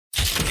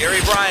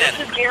Gary Bryan.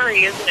 This is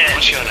Gary, isn't it?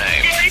 What's your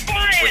name? Gary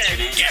Bryan. What's your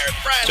name? Gary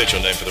Bryan. State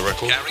your name for the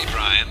record. Gary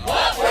Bryan.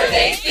 What were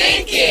they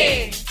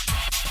thinking?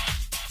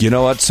 You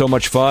know what? So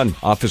much fun.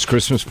 Office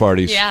Christmas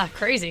parties. Yeah,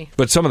 crazy.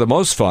 But some of the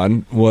most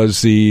fun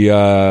was the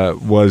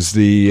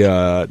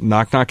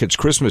knock knock it's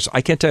Christmas.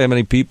 I can't tell you how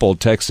many people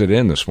texted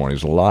in this morning.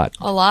 It was a lot.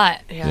 A lot.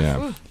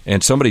 Yeah.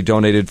 And somebody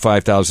donated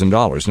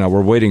 $5,000. Now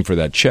we're waiting for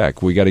that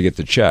check. We got to get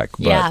the check.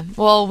 But, yeah.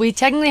 Well, we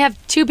technically have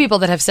 2 people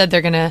that have said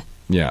they're going to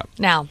yeah.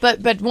 now.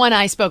 But one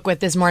I spoke with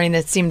this morning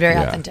that seemed very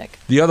authentic.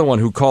 The other one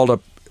who called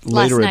up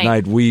later at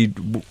night, we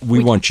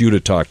want you to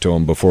talk to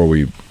him before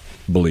we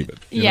believe it.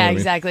 You know what I mean?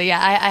 Exactly. Yeah,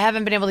 I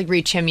haven't been able to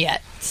reach him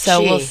yet,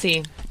 so we'll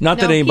see. Not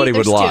that anybody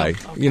would lie.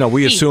 Okay. You know,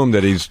 we assume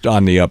that he's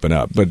on the up and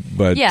up, but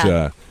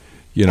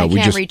you know, I we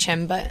can't just reach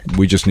him, but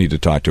we just need to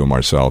talk to him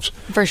ourselves.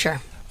 For sure.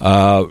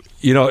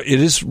 You know,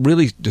 it is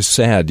really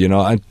sad. You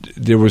know,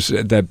 there was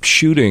that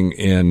shooting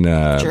in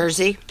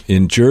Jersey.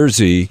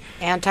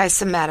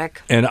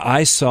 Anti-Semitic. And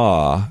I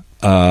saw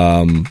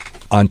on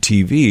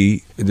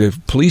TV the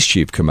police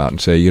chief come out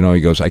and say, you know,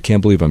 he goes, I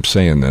can't believe I'm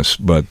saying this,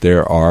 but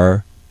there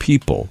are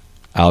people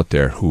out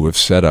there who have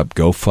set up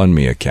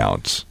GoFundMe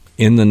accounts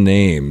in the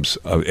names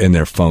of, and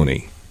they're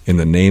phony, in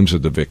the names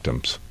of the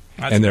victims.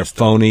 And they're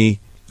phony.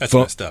 That's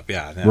messed up,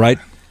 yeah. Right?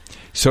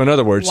 So in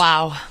other words,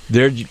 wow,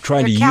 they're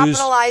trying to use...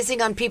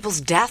 capitalizing on people's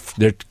death?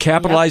 They're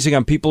capitalizing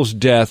on people's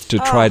death to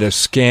try to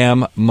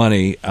scam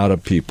money out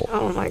of people.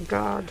 Oh, my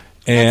God.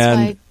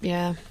 And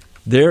yeah.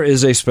 there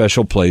is a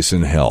special place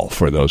in hell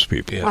for those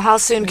people. Well, how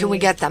soon can we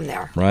get them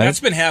there? Right? That's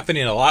been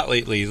happening a lot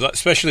lately,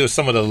 especially with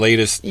some of the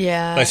latest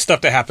like stuff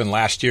that happened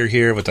last year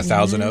here with the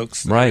Thousand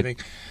Oaks. And everything.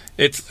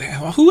 It's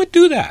who would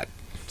do that?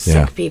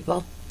 Sick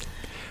people.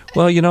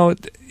 Well, you know,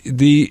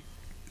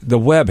 the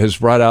web has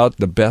brought out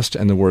the best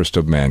and the worst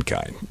of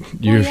mankind.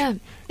 It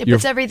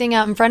puts everything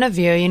out in front of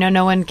you. You know,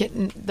 no one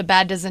the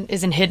bad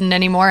isn't hidden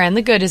anymore, and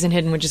the good isn't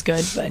hidden, which is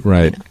good. But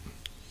right, you know.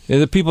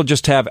 And the people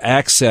just have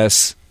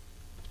access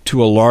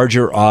to a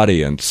larger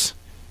audience,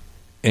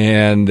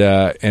 and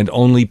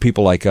only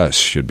people like us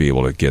should be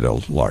able to get a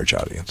large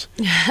audience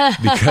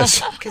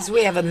because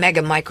we have a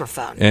mega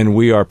microphone and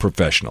we are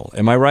professional.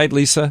 Am I right,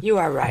 Lisa? You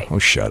are right. Oh,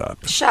 shut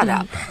up! Shut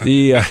up.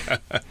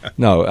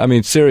 No, I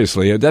mean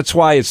seriously. That's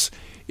why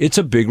it's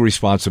a big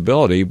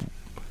responsibility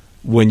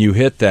when you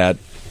hit that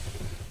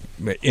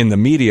in the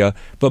media.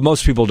 But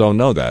most people don't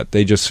know that.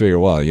 They just figure,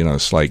 well, you know,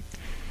 it's like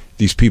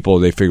these people.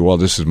 They figure, well,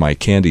 this is my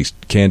candy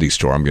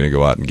store. I'm going to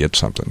go out and get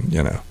something.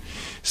 You know,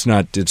 it's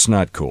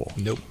not cool.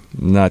 Nope.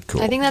 Not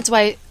cool. I think that's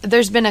why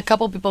there's been a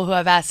couple people who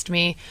have asked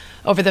me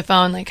over the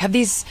phone, like,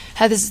 has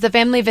the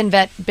family been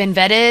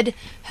vetted?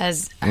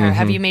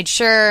 Have you made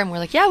sure? And we're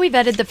like, yeah, we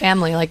vetted the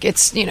family. Like,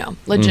 it's, you know,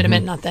 legitimate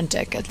and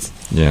authentic.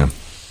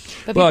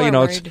 But well, you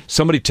know,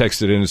 somebody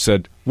texted in and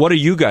said, what are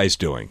you guys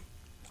doing?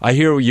 I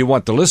hear you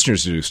want the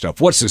listeners to do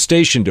stuff. What's the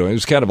station doing? It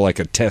was kind of like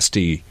a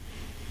testy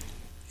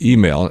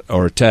email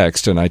or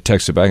text, and I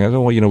texted back. I said,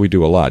 well, you know, we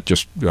do a lot.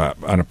 Just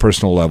on a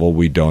personal level,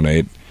 we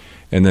donate.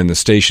 And then the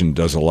station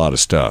does a lot of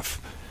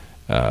stuff,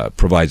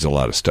 provides a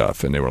lot of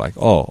stuff. And they were like,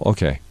 oh,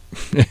 okay.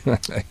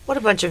 What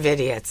a bunch of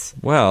idiots.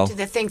 Well. Do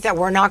they think that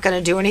we're not going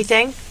to do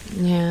anything?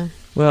 Yeah.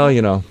 Well,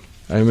 you know,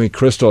 I mean,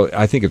 Crystal,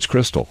 I think it's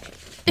Crystal.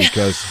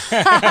 Because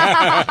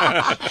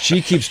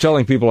she keeps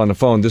telling people on the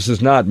phone, this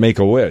is not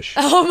Make-A-Wish.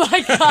 Oh, my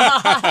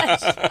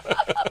gosh.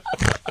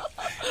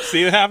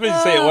 See what happens? You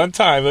say it one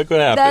time. Look what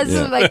happens.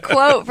 That's my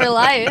quote for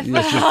life.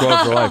 That's your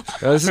quote for life.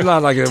 This is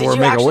not like we're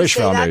Make-A-Wish Foundation. Did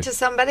you actually say that to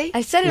somebody?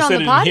 I said it on the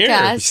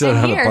podcast. You said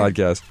it on the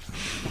podcast.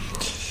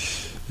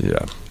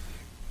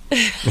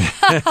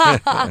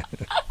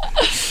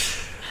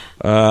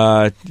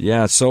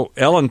 Yeah. So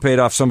Ellen paid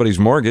off somebody's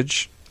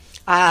mortgage.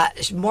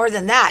 More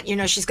than that, you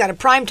know, she's got a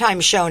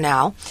primetime show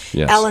now,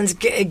 yes. Ellen's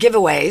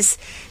giveaways.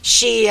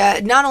 She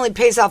not only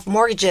pays off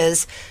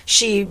mortgages,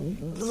 she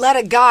let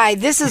a guy,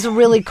 this is a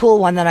really cool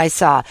one that I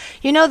saw.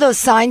 You know those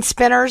sign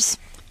spinners?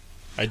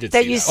 I did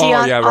that see you that. see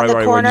on the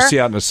corner? When you see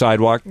out on the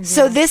sidewalk.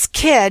 So this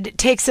kid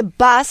takes a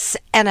bus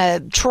and a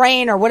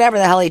train or whatever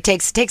the hell he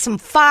takes. It takes him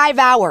 5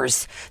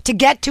 hours to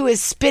get to his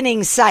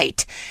spinning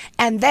site.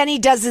 And then he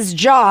does his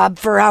job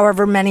for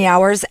however many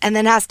hours and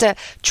then has to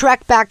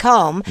trek back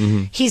home.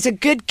 Mm-hmm. He's a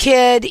good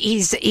kid.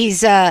 He's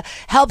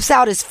helps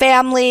out his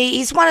family.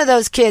 He's one of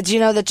those kids, you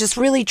know, that just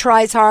really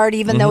tries hard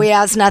even though he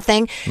has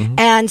nothing. Mm-hmm.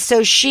 And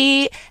so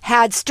she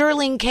had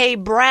Sterling K.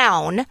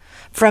 Brown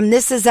from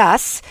This Is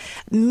Us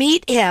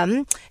meet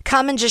him,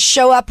 come and just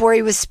show up where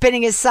he was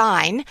spinning his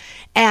sign,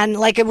 and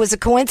like it was a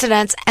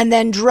coincidence, and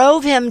then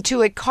drove him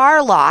to a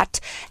car lot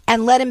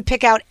and let him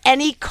pick out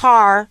any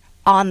car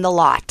on the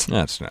lot.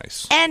 That's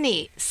nice.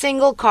 Any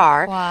single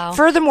car. Wow.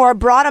 Furthermore,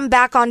 brought him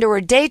back onto her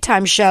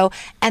daytime show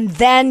and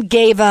then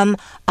gave him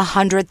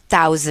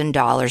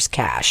 $100,000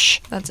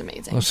 cash. That's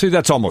amazing. Well, see,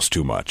 that's almost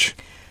too much.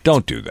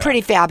 Don't do that.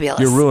 Pretty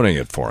fabulous. You're ruining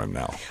it for him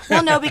now.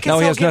 Well, no,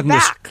 because he'll get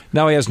back.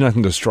 Now he has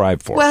nothing to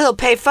strive for. Well, he'll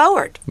pay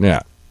forward.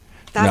 Yeah.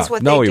 That's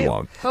what they do. He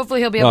won't.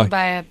 Hopefully he'll be able to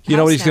buy a house. You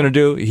know what he's going to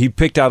do? He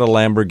picked out a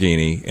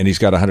Lamborghini, and he's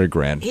got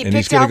 $100,000. He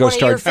picked out one of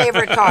your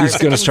favorite cars.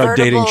 He's going to start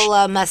dating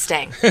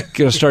Mustang. Going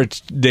to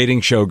start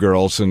dating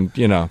showgirls, and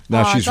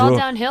now she's it's all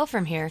downhill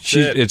from here.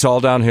 It's all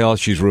downhill.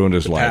 She's ruined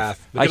his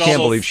life. I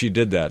can't believe she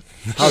did that.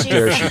 How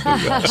dare she do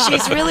that?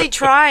 She's really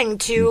trying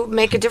to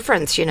make a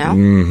difference.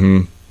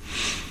 Mm-hmm.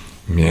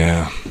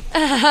 Yeah.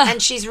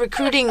 And she's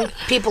recruiting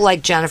people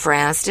like Jennifer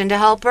Aniston to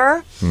help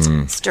her.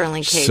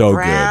 Sterling K.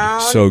 Brown.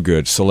 Good. So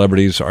good.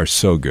 Celebrities are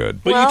so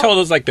good. But you told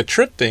us the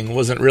trip thing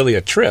wasn't really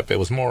a trip. It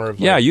was more of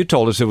you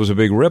told us it was a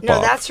big ripoff. No,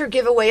 that's her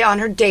giveaway on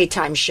her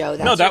daytime show.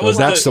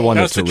 That's the one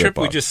that's the trip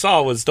we just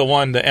saw was the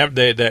one,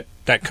 that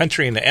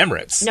country in the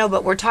Emirates. No,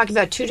 but we're talking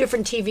about two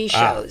different TV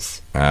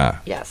shows.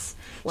 Yes.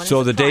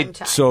 So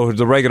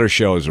the regular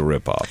show is a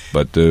ripoff,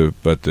 but the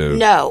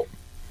No.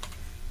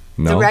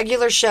 The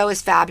regular show is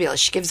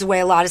fabulous. She gives away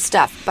a lot of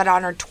stuff, but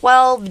on her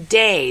 12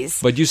 days.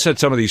 But you said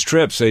some of these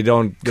trips they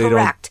don't give you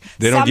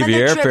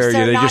airfare.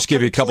 They just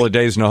give you a couple of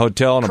days in a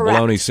hotel and a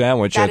bologna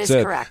sandwich. That's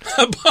it. Correct.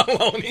 A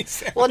bologna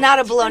sandwich. Well, not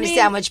a bologna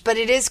sandwich, but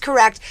it is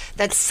correct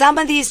that some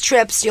of these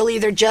trips you'll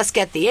either just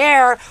get the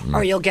air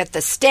or you'll get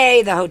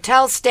the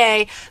hotel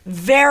stay.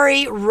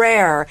 Very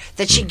rare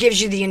that she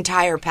gives you the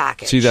entire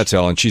package. See, that's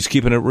Ellen. She's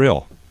keeping it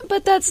real.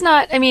 But that's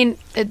not,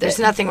 there's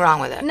nothing wrong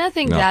with it.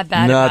 Nothing that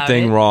bad about it.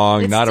 Nothing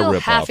wrong. It's not a still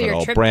rip-off at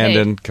all.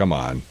 Brandon, come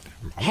on.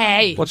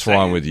 Hey. What's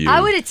wrong with you? I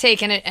would have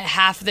taken it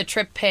half the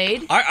trip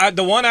paid.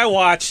 The one I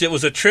watched, it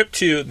was a trip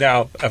to,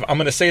 now, I'm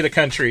going to say the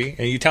country,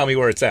 and you tell me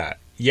where it's at.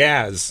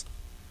 Yaz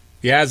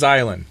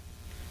Island.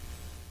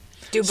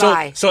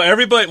 Dubai. So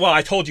everybody,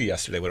 I told you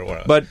yesterday what it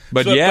was.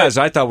 But Yaz,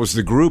 I thought was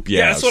the group Yaz.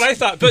 Yeah, that's what I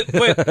thought. But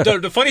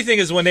the funny thing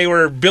is when they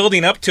were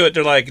building up to it,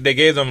 they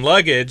gave them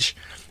luggage.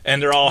 And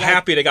they're all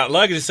happy they got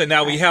luggage. They said,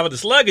 now we have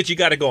this luggage, you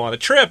got to go on a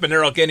trip. And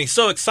they're all getting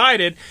so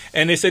excited.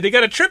 And they said, they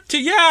got a trip to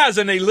Yaz.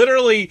 And they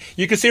literally,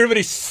 you could see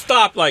everybody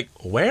stop,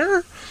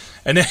 where?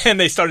 And then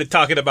they started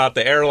talking about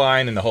the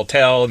airline and the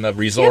hotel and the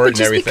resort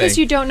and everything. Because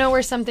you don't know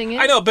where something is.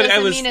 I know, but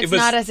it was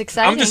not as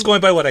exciting. I'm just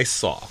going by what I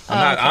saw.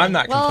 I'm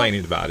not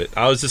complaining about it.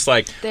 I was just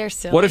like, they're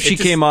silly. What if she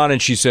came on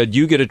and she said,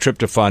 "You get a trip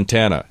to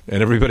Fontana,"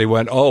 and everybody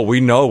went, "Oh, we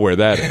know where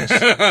that is."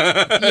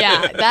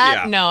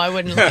 No, I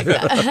wouldn't like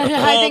that.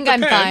 I think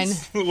I'm fine.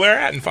 Where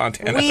at in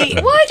Fontana? What?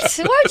 Why would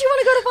you want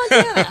to go to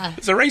Fontana?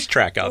 It's a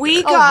racetrack out there.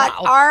 We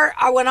got our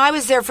when I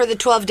was there for the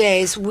 12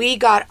 days. We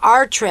got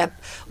our trip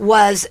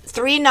was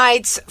 3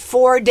 nights.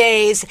 4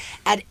 days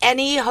at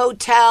any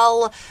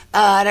hotel,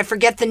 and I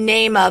forget the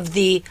name of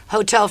the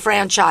hotel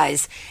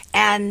franchise.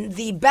 And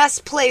the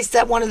best place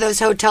that one of those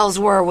hotels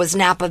was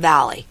Napa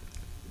Valley.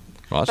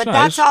 Well, that's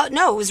nice. That's all.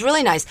 No, it was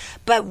really nice.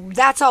 But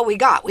that's all we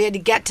got. We had to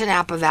get to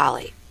Napa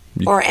Valley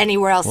or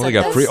anywhere else. Well, they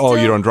got free. Oh,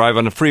 you don't drive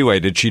on the freeway.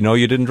 Did she know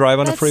you didn't drive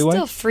on the freeway?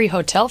 Still free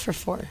hotel for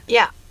 4.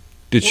 Yeah.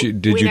 Did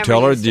you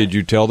tell her? Did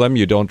you tell them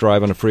you don't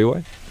drive on the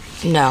freeway?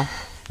 No,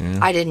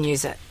 I didn't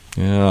use it.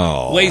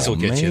 Oh, Waze will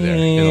get you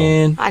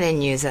there. I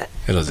didn't use it.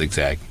 It'll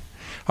zigzag.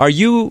 Are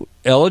you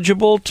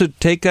eligible to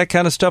take that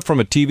kind of stuff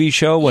from a TV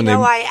show?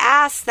 I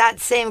asked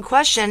that same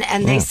question,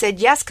 and they said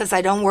yes because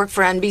I don't work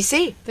for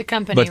NBC. The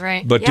company,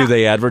 right? But do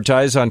they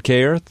advertise on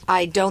K-Earth?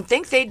 I don't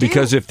think they do.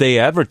 Because if they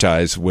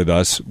advertise with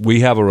us, we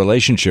have a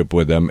relationship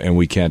with them, and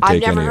we can't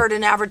take any. I've never heard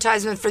an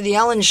advertisement for the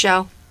Ellen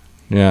Show.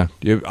 Yeah,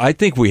 I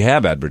think we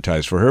have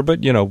advertised for her, but,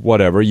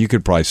 whatever. You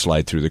could probably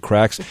slide through the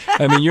cracks.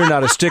 I mean, you're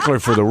not a stickler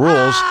for the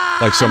rules,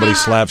 like somebody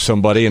slaps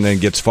somebody and then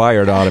gets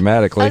fired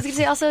automatically. I was going to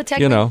say also,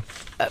 technically,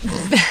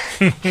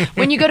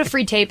 when you go to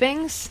free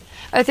tapings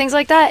or things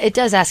like that, it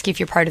does ask you if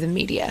you're part of the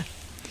media.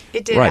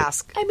 It did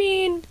ask. I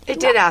mean, it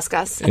did ask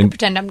us. I can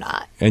pretend I'm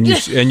not. And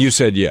you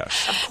said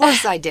yes. Of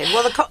course I did.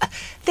 Well,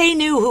 they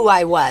knew who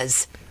I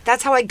was.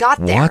 That's how I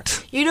got there.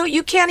 What?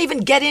 You can't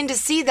even get in to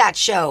see that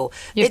show.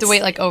 You have to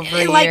wait over a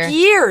year. Like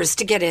years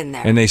to get in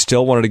there. And they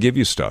still wanted to give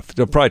you stuff.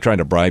 They're probably trying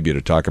to bribe you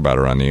to talk about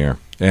her on the air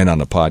and on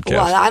the podcast.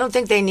 Well, I don't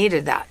think they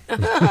needed that.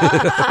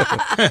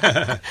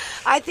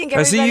 I think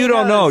everybody see, you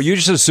don't know. You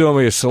just assume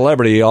a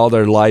celebrity, all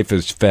their life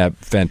is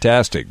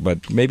fantastic,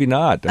 but maybe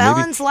not.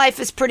 Ellen's life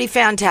is pretty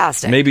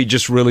fantastic. Maybe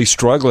just really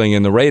struggling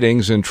in the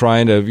ratings and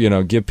trying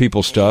to, give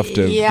people stuff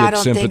to get sympathy. I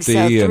don't think so.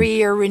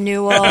 3-year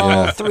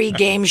renewal, 3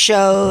 game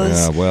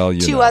shows,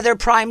 2 other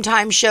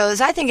primetime shows.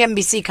 I think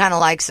NBC kind of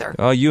likes her.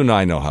 Oh, you and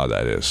I know how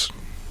that is.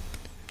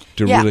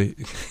 Really?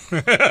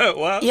 We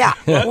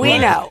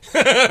know.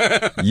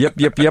 Yep.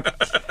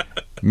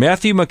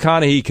 Matthew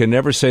McConaughey can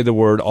never say the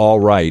word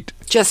all right.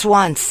 Just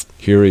once.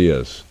 Here he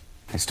is.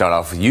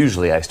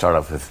 Usually I start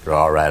off with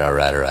all right,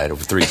 over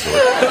 3 words.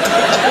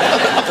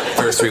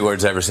 First 3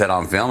 words ever said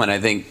on film, and I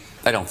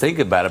don't think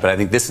about it, but I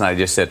think this night I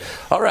just said,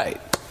 all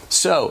right.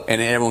 So,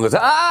 and everyone goes, Is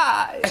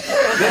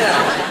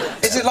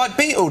it like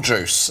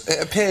Beetlejuice?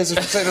 It appears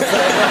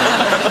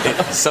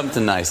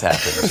something nice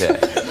happens,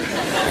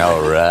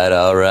 All right.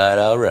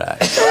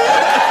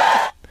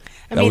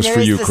 That was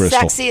for you,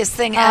 Crystal. The sexiest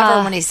thing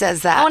ever when he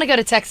says that. I want to go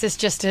to Texas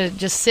just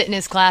to sit in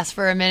his class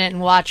for a minute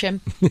and watch him.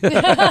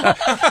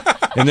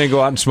 And then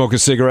go out and smoke a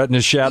cigarette in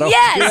his shadow?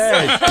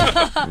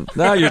 Yes!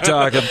 Now you're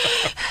talking.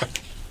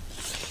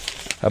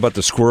 How about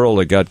the squirrel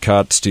that got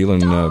caught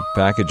stealing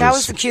packages? That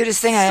was the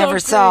cutest thing I So ever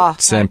great. saw.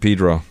 San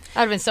Pedro. I'd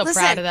have been so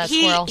proud of that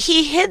squirrel.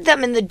 He hid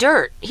them in the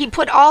dirt. He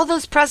put all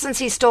those presents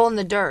he stole in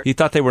the dirt. He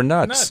thought they were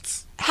nuts.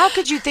 Nuts. How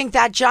could you think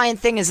that giant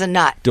thing is a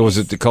nut? Was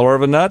it the color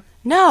of a nut?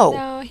 No.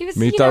 No, he was.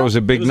 Me you thought know, it was a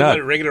It big was nut.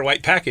 a regular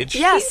white package.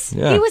 Yes.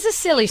 Yeah. He was a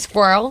silly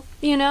squirrel.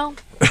 You know,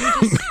 he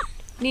just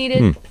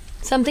needed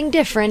something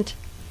different.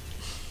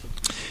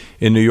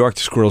 In New York,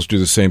 the squirrels do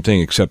the same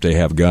thing, except they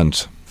have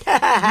guns.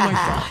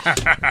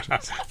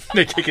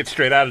 They take it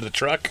straight out of the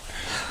truck.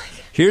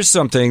 Here's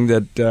something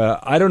that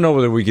I don't know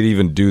whether we could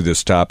even do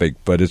this topic,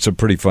 but it's a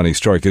pretty funny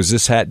story because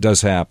this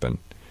does happen.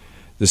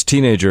 This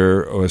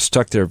teenager was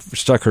stuck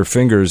her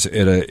fingers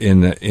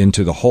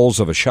into the holes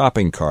of a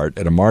shopping cart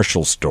at a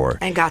Marshall store.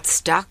 And got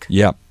stuck?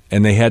 Yep.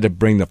 And they had to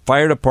bring the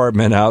fire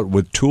department out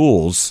with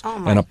tools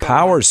and a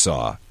power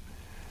saw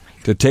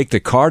to take the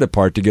cart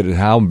apart to get it.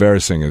 How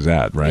embarrassing is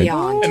that, right?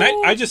 Beyond. And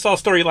I just saw a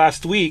story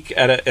last week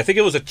at I think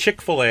it was a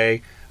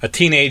Chick-fil-A. A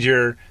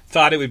teenager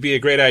thought it would be a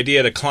great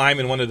idea to climb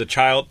in one of the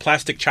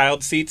plastic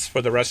child seats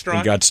for the restaurant.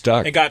 And got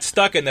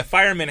stuck. And the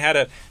fireman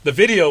the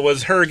video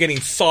was her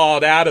getting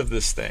sawed out of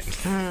this thing.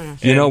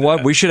 You know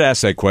what? We should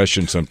ask that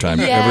question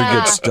sometime. Yeah. Ever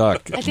get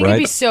stuck, I think right? it'd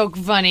be so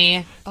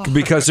funny. Oh.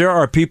 Because there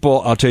are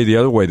people, I'll tell you the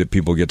other way that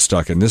people get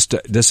stuck, and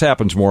this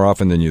happens more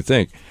often than you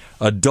think.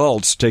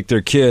 Adults take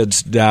their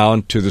kids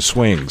down to the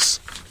swings.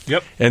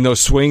 Yep. And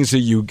those swings that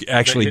you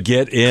actually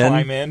get in,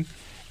 climb in.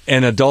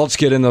 and adults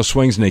get in those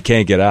swings and they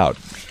can't get out.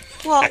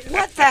 Well,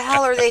 what the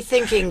hell are they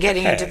thinking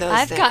getting into those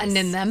I've things? gotten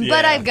in them,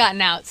 but Yeah. I've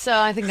gotten out, so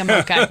I think I'm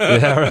okay.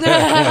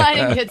 I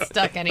didn't get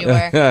stuck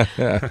anywhere.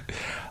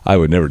 I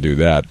would never do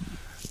that.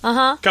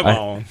 Come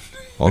on.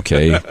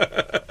 Okay.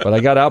 But I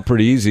got out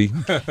pretty easy.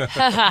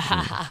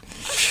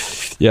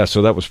 Yeah,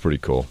 so that was pretty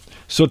cool.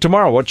 So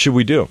tomorrow, what should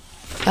we do?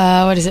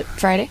 What is it,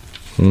 Friday?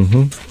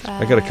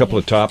 I got a couple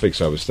of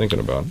topics I was thinking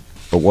about.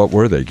 But what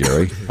were they,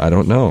 Gary? I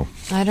don't know.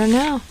 I don't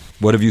know.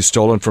 What have you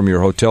stolen from your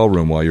hotel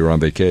room while you were on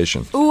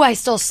vacation? Ooh, I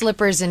stole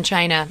slippers in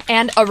China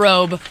and a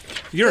robe.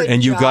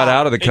 And you got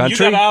out of the And you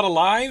country? got out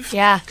alive?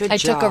 Yeah, Good I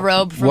took a job.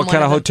 robe from What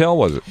kind of the- hotel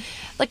was it?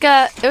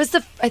 It was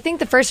I think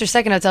the first or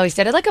second hotel we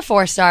stayed at, like a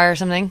 4-star or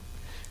something.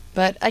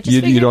 But I just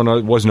You figured, don't know?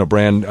 It wasn't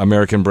a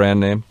American brand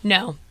name?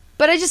 No.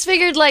 But I just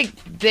figured,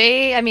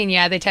 they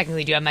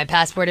technically do have my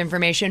passport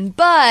information,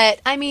 but,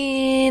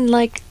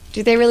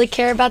 do they really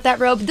care about that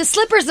robe? The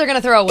slippers they're going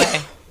to throw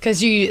away. Because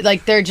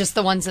they're just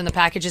the ones in the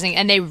packaging,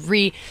 and they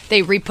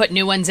re-put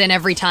new ones in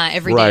every day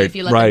if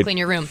you let them clean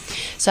your room.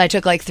 So I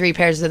took 3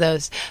 pairs of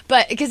those.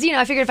 But because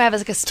I figured if I have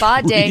a spa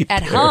day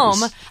at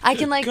home, I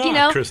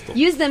can Crystal.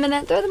 use them and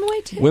then throw them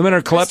away too. Women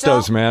are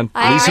kleptos, man.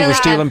 I Lisa really was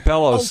stealing am.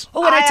 pillows.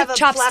 Oh, and I took have a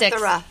chopsticks.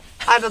 plethora.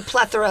 I have a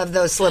plethora of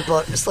those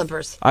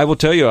slippers. I will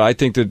tell you, I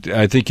think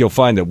you'll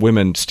find that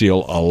women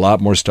steal a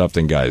lot more stuff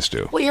than guys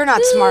do. Well, you're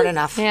not smart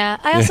enough. Yeah,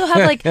 I also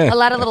have a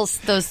lot of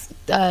those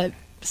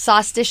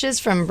sauce dishes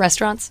from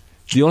restaurants.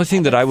 The only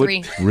thing that I would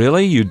 3.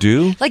 really you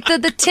do Like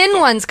the tin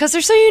ones, because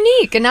they're so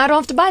unique, and now I don't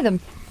have to buy them.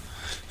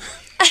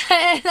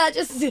 And I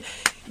just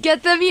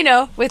get them,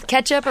 with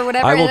ketchup or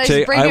whatever. I will and just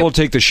take bring I it- will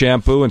take the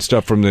shampoo and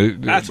stuff from the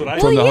That's what I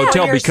from do. the Well, yeah,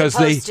 hotel you're because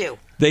supposed to.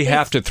 they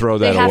have to throw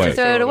that They have away. to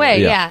throw it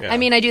away. Yeah. Yeah.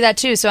 I do that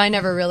too. So I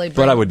never really.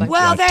 But I would- bring a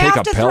bunch Well, of- they Take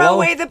have a to pillow? throw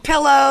away the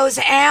pillows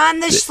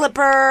and the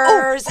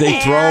slippers. They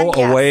and, throw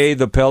yes. away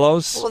the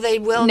pillows. Well, they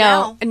will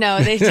No, now.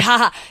 no, they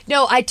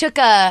no. I took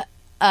a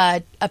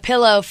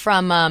pillow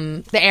from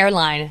the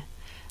airline.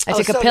 I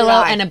took so a did pillow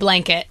I. and a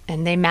blanket,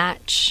 and they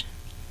match.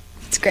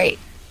 It's great.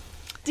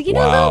 Do you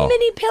know Wow. little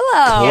mini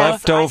pillow?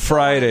 Yes. Klepto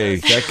Friday.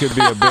 That could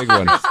be a big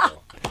one.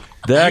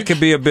 That could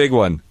be a big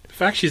one. In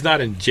fact, she's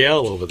not in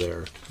jail over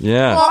there.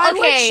 Yeah. Well, Why would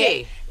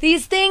okay. she?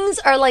 These things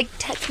are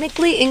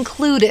technically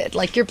included.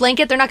 Like your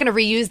blanket, they're not going to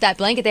reuse that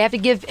blanket. They have to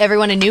give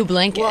everyone a new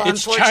blanket. Well,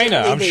 It's unfortunately,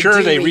 China. I'm they sure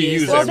do they reuse reuse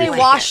those well, they everything.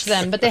 wash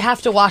them, but they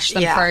have to wash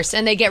them Yeah. first,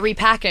 and they get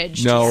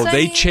repackaged. No, So,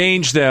 they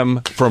change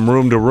them from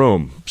room to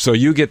room. So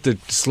you get the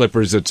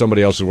slippers that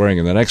somebody else is wearing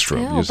in the next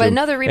room. No, You see? but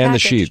no, they're And the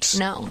repackaged. sheets.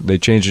 No. They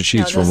change the No,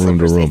 sheets those from room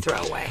to slippers room.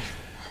 they throw away.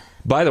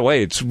 By the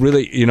way, it's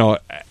really,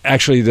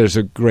 actually there's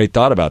a great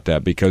thought about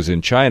that because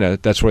in China,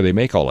 that's where they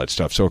make all that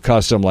stuff. So it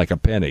costs them like a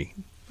penny.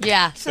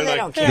 Yeah. So they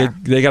don't They, care.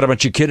 they got a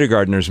bunch of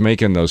kindergartners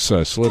making those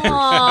slippers.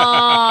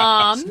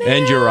 Aw, man.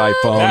 And your Now,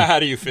 iPhone. how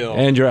do you feel?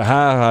 And your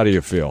how do you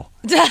feel?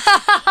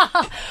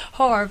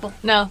 Horrible.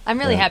 No, I'm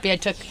really happy I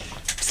took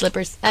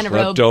slippers and a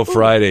robe. Klepto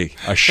Friday,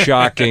 a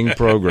shocking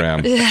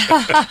program.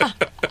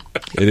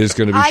 It is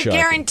going to be I shocking.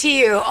 guarantee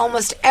you,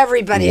 almost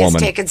everybody has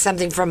Woman. taken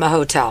something from a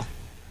hotel.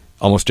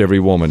 Almost every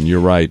woman, you're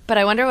right. But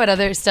I wonder what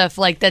other stuff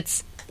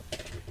that's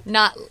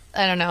not.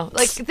 I don't know,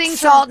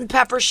 things Salt and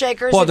pepper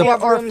shakers Well, if you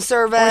have room or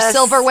service.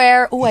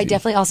 silverware. Oh, I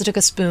definitely also took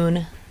a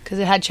spoon because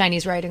it had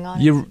Chinese writing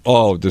on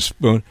it. The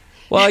spoon.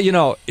 Well,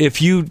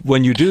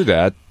 when you do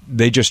that,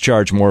 they just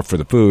charge more for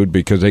the food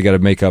because they got to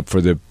make up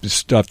for the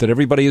stuff that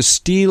everybody is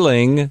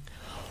stealing.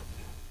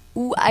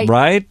 Ooh,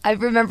 Right? I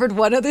remembered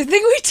one other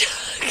thing we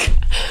took.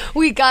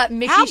 We got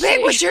Mickey. How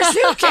big was your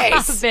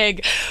suitcase?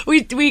 Big.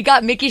 We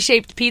got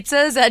Mickey-shaped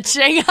pizzas at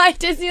Shanghai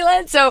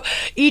Disneyland. So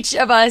each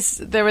of us,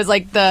 there was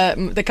like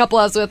the couple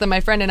I was with and my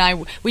friend and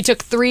I, we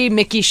took 3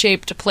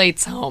 Mickey-shaped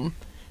plates home.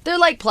 They're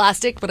like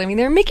plastic, but I mean,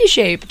 they're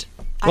Mickey-shaped.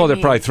 Well, they're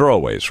probably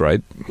throwaways,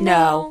 right?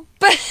 No.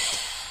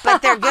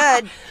 But they're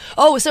good.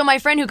 Oh, so my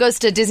friend who goes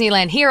to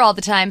Disneyland here all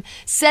the time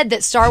said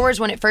that Star Wars,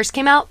 when it first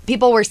came out,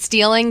 people were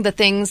stealing the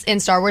things in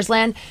Star Wars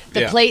Land,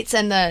 the plates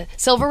and the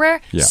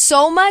silverware,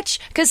 so much,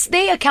 because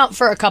they account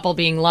for a couple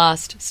being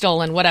lost,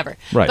 stolen, whatever.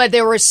 Right. But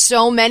there were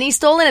so many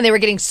stolen, and they were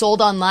getting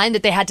sold online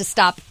that they had to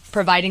stop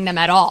providing them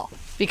at all.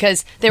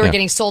 Because they were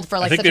getting sold for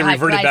like I think such they a high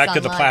reverted price back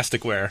to the online.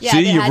 plasticware. Yeah,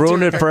 See, they you had to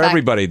ruined it revert for back.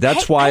 everybody.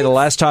 That's why the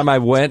last time I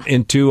went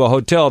into a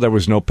hotel, there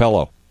was no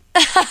pillow.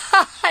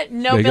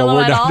 No They go, pillow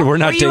we're at not, all. we're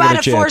not Were taking you out a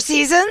of Four chance.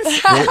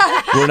 Seasons?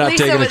 We're not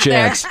Lisa taking a was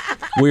there. chance.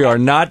 We are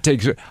not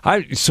taking.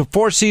 So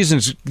Four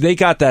Seasons, they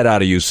got that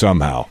out of you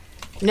somehow.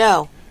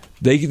 No.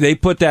 They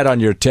put that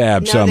on your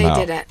tab No, somehow.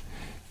 they didn't.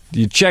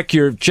 You check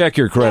your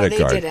credit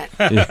No,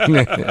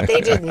 card.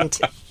 They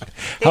didn't.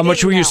 How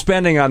much were you know.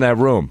 spending on that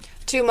room?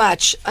 Too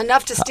much.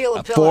 Enough to steal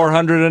a pillow.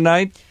 400 a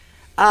night?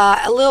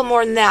 A little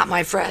more than that,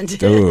 my friend.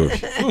 Dude.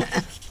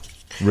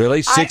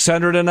 Really?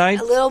 600 a night?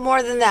 A little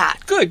more than that.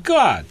 Good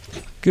God.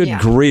 Good Yeah.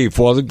 grief.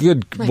 Well, then,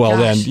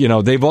 gosh. you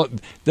know, they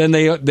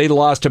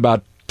lost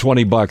about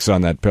 $20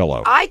 on that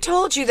pillow. I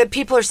told you that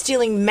people are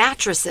stealing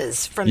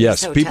mattresses from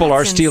Yes, these hotels. people are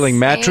That's stealing insane.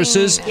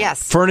 mattresses,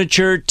 Yes.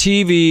 furniture,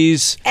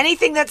 TVs.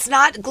 Anything that's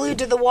not glued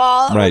to the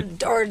wall Right.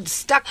 or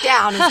stuck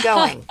down is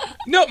going.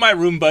 You know what my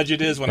room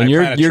budget is when And I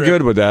you're plan a you're trip?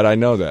 good with that. I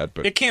know that.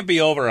 But It can't be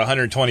over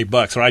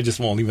 $120, or I just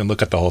won't even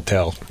look at the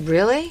hotel.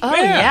 Really? Oh,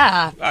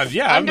 yeah.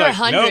 Yeah, Under I'm like,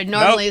 100 nope,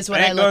 normally nope, is what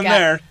ain't I look going at.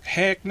 there.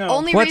 Heck no.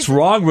 Only what's reason,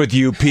 wrong with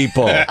you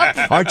people?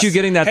 Aren't you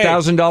getting that Hey.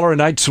 $1,000 a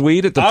night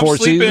suite at the I'm Four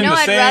sleeping Seasons? No,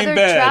 the I'd same rather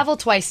bed. travel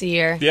twice a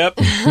year. Yep.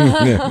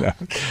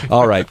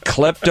 All right,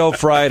 Klepto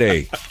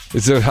Friday.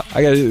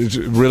 It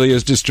really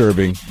is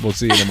disturbing. We'll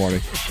see you in the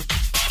morning.